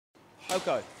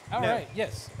Okay. All Now, right.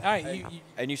 Yes. All right.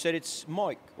 And you said it's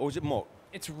Mike, or is it Mark?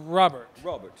 It's Robert.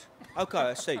 Robert. Okay,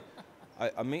 I see.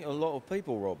 I meet a lot of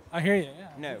people, Rob. I hear you. Yeah.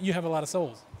 No. You have a lot of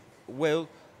souls. Well,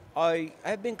 I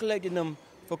have been collecting them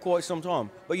for quite some time,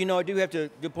 but you know I do have to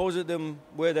deposit them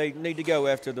where they need to go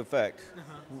after the fact.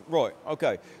 Right.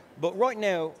 Okay. But right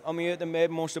now I'm here at the Mad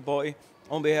Monster Party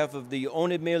on behalf of the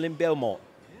Haunted Mill in Belmont.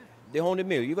 The Haunted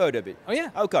Mill. You've heard of it? Oh yeah.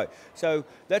 Okay. So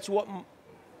that's what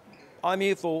I'm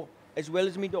here for, as well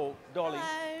as me dog, Dolly.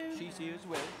 Hello. She's here as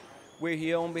well. We're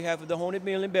here on behalf of the Haunted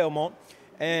Mill in Belmont,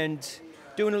 and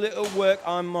doing a little work.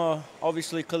 I'm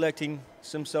obviously collecting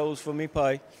some souls for me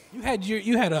pay. You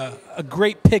had a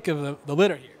great pick of the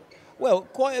litter here. Well,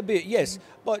 quite a bit, yes.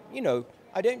 But you know,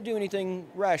 I don't do anything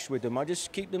rash with them. I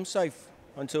just keep them safe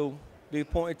until the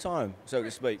appointed time, so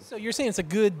to speak. So you're saying it's a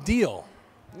good deal?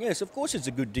 Yes, of course it's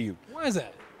a good deal. Why is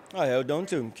that? I held on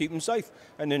to them, keep them safe,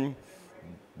 and then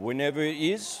whenever it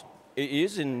is,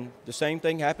 and the same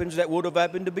thing happens that would have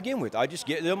happened to begin with. I just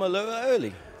get them a little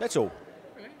early. That's all.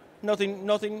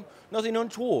 Nothing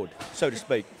untoward, so to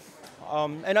speak.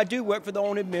 And I do work for the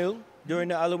Haunted Mill during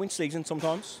the Halloween season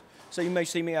sometimes, so you may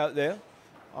see me out there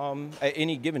at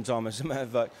any given time, as a matter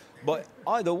of fact. But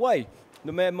either way,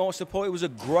 the Mad Monster Party was a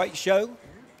great show,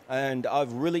 and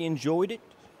I've really enjoyed it.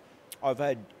 I've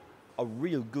had a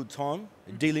real good time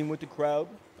dealing with the crowd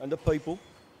and the people.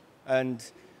 And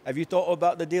have you thought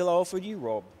about the deal I offered you,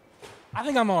 Rob? I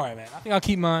think I'm all right, man. I think I'll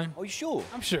keep mine. Are you sure?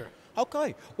 I'm sure.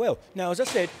 Okay. Well, now, as I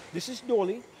said, this is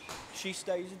Dolly. She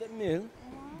stays at the mill.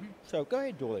 So go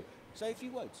ahead, Dolly. Say a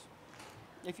few words,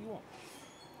 if you want.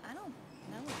 I don't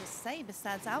know what to say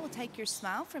besides I will take your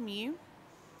smile from you.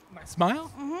 My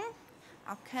smile?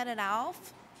 I'll cut it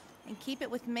off and keep it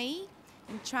with me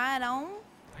and try it on.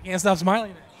 I can't stop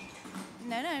smiling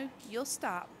now. No, you'll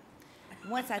stop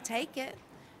once I take it.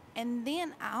 And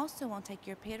then I also won't take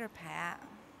your pitter pat.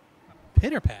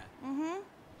 Pitter pat.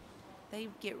 They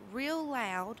get real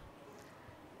loud,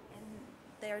 and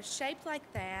they're shaped like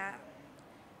that.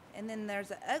 And then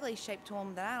there's an ugly shape to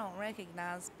them that I don't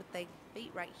recognize, but they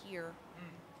beat right here.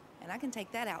 And I can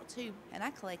take that out too, and I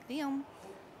collect them.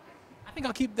 I think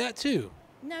I'll keep that too.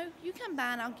 No, you come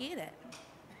by and I'll get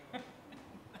it.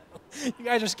 You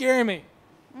guys are scaring me.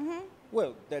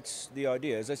 Well, that's the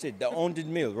idea. As I said, the Haunted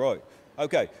Mill, right.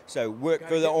 Okay, so work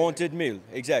for the Haunted Mill,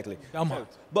 exactly. Belmont.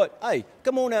 But, hey,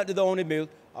 come on out to the Haunted Mill.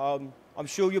 I'm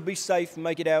sure you'll be safe and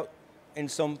make it out in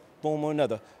some form or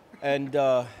another. And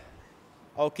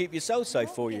I'll keep your soul safe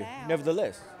for you, get out.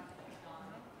 nevertheless.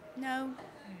 No,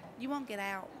 you won't get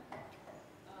out.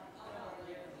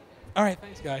 All right,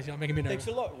 thanks, guys. Y'all making me nervous.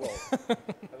 Thanks a lot, Rob. Have a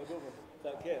good one.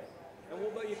 Take care. And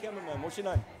what about your cameraman? What's your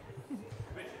name?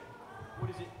 What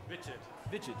is it? Richard.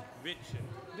 Richard. Richard.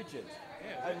 Richard.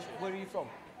 Yeah, And Richard. where are you from?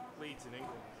 Leeds in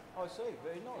England. I see.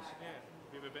 Very nice. Yeah.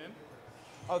 Have you ever been?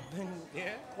 I've been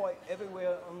Yeah. quite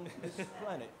everywhere on this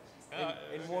planet,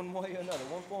 in okay. one way or another,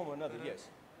 one form or another, yes.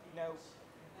 Now,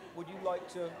 would you like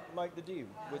to make the deal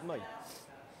with me?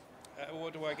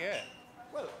 What do I get?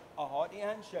 Well, a hearty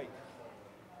handshake.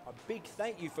 A big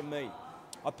thank you from me.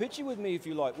 A picture with me if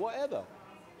you like, whatever.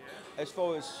 As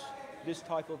far as this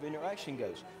type of interaction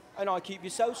goes. And I keep you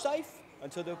so safe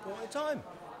until the appointed time.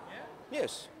 Yeah?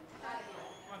 Yes.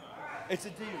 It's a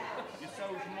deal. Your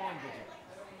soul's mine, Bridget.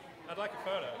 I'd like a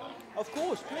photo. Of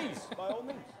course, please, by all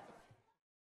means.